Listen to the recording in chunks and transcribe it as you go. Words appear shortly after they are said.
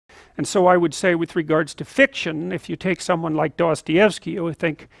And so I would say, with regards to fiction, if you take someone like Dostoyevsky, who I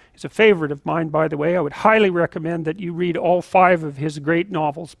think is a favorite of mine, by the way, I would highly recommend that you read all 5 of his great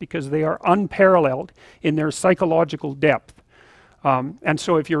novels, because they are unparalleled in their psychological depth. And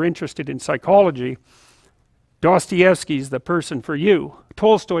so if you're interested in psychology, Dostoyevsky's the person for you.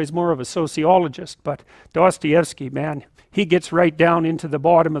 Tolstoy is more of a sociologist, but Dostoyevsky, man, he gets right down into the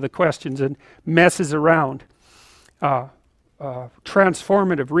bottom of the questions and messes around.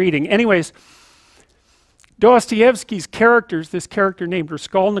 Transformative reading. Anyways, Dostoyevsky's characters, this character named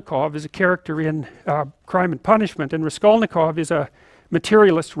Raskolnikov is a character in Crime and Punishment, and Raskolnikov is a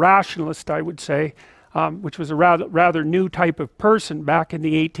materialist rationalist, I would say, which was a rather new type of person back in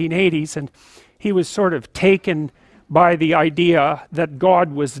the 1880s, and he was sort of taken by the idea that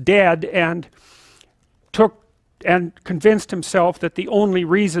God was dead, and convinced himself that the only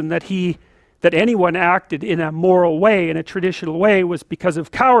reason that anyone acted in a moral way, in a traditional way, was because of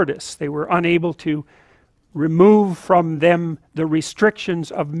cowardice. They were unable to remove from them the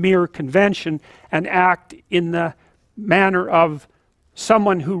restrictions of mere convention and act in the manner of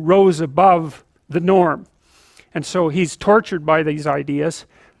someone who rose above the norm. And so he's tortured by these ideas.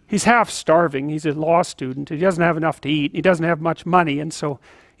 He's half starving. He's a law student. He doesn't have enough to eat. He doesn't have much money, and so,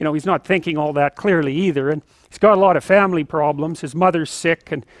 you know, he's not thinking all that clearly either. And he's got a lot of family problems. His mother's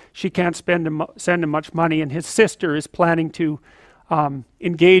sick, and she can't send him much money. And his sister is planning to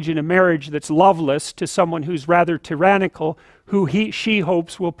engage in a marriage that's loveless to someone who's rather tyrannical, who she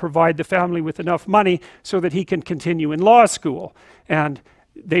hopes will provide the family with enough money so that he can continue in law school. And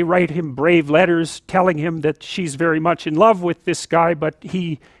they write him brave letters telling him that she's very much in love with this guy, but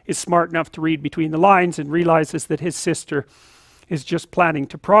he is smart enough to read between the lines and realizes that his sister is just planning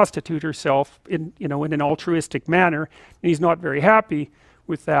to prostitute herself in an altruistic manner, and he's not very happy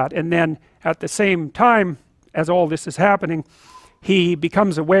with that. And then at the same time as all this is happening, he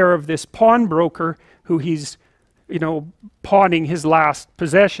becomes aware of this pawnbroker who he's pawning his last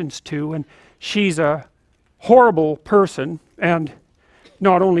possessions to, and she's a horrible person, and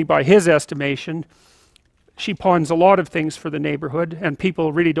not only by his estimation, she pawns a lot of things for the neighborhood, and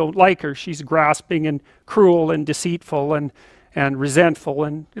people really don't like her. She's grasping and cruel and deceitful and resentful,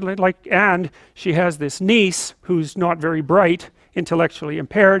 and she has this niece who's not very bright, intellectually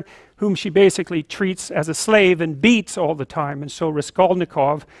impaired, whom she basically treats as a slave and beats all the time. And so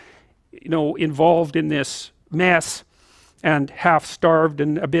Raskolnikov, involved in this mess and half starved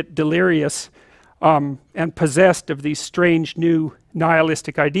and a bit delirious, and possessed of these strange new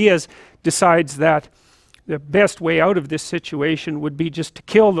nihilistic ideas, decides that the best way out of this situation would be just to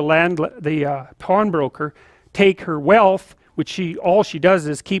kill the pawnbroker, take her wealth, which all she does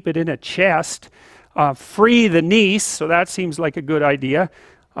is keep it in a chest, free the niece, so that seems like a good idea.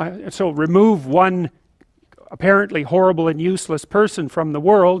 So remove one apparently horrible and useless person from the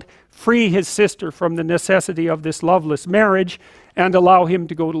world, free his sister from the necessity of this loveless marriage, and allow him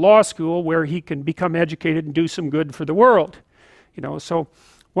to go to law school where he can become educated and do some good for the world. So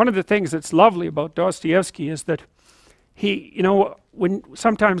one of the things that's lovely about Dostoyevsky is that he,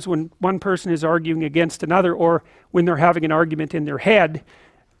 sometimes when one person is arguing against another, or when they're having an argument in their head,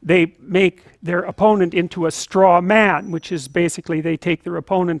 they make their opponent into a straw man, which is basically they take their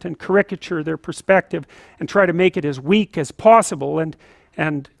opponent and caricature their perspective and try to make it as weak as possible,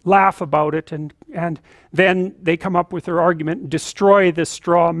 and laugh about it, and then they come up with their argument and destroy the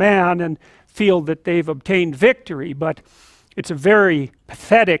straw man and feel that they've obtained victory. But it's a very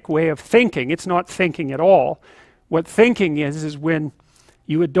pathetic way of thinking. It's not thinking at all. What thinking is when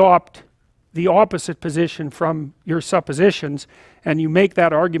you adopt the opposite position from your suppositions, and you make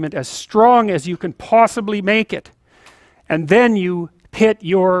that argument as strong as you can possibly make it, and then you pit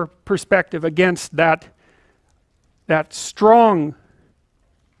your perspective against that strong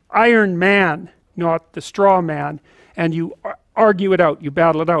iron man, not the straw man, and you argue it out, you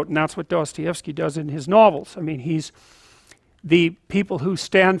battle it out. And that's what Dostoyevsky does in his novels. I mean, the people who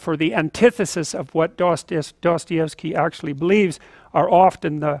stand for the antithesis of what Dostoyevsky actually believes are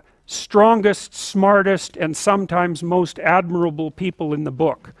often the strongest, smartest, and sometimes most admirable people in the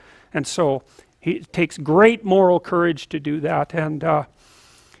book. And so it takes great moral courage to do that. And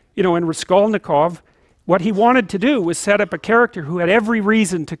in Raskolnikov, what he wanted to do was set up a character who had every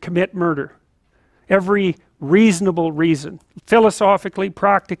reason to commit murder, every reasonable reason, philosophically,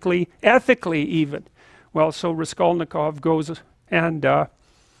 practically, ethically even. Well, so Raskolnikov goes and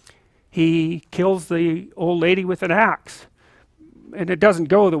he kills the old lady with an axe. And it doesn't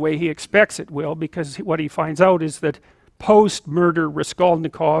go the way he expects it will, because what he finds out is that post-murder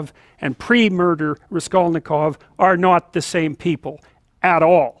Raskolnikov and pre-murder Raskolnikov are not the same people at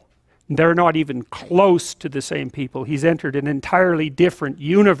all. They're not even close to the same people. He's entered an entirely different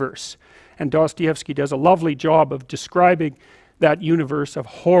universe. And Dostoyevsky does a lovely job of describing that universe of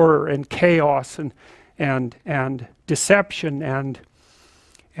horror and chaos and deception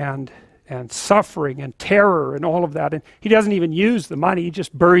and suffering and terror and all of that. And he doesn't even use the money. He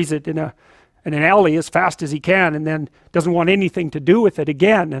just buries it in an alley as fast as he can, and then doesn't want anything to do with it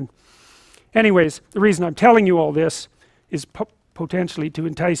again. And anyways, the reason I'm telling you all this is potentially to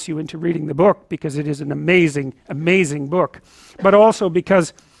entice you into reading the book, because it is an amazing, amazing book. But also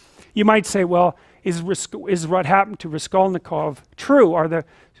because you might say, well, is what happened to Raskolnikov true? Are the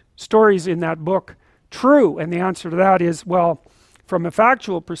stories in that book true? And the answer to that is, well, from a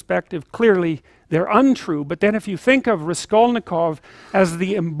factual perspective, clearly they're untrue. But then if you think of Raskolnikov as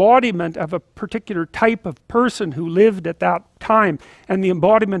the embodiment of a particular type of person who lived at that time, and the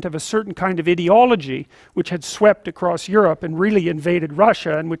embodiment of a certain kind of ideology which had swept across Europe and really invaded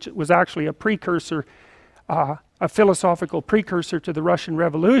Russia, and which was actually a precursor, a philosophical precursor to the Russian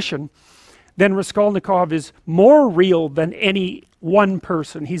Revolution, then Raskolnikov is more real than any one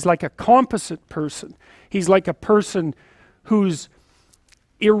person. He's like a composite person. He's like a person whose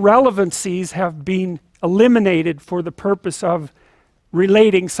irrelevancies have been eliminated for the purpose of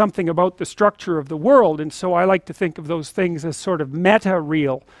relating something about the structure of the world. And so I like to think of those things as sort of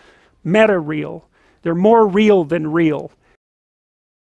meta-real. They're more real than real.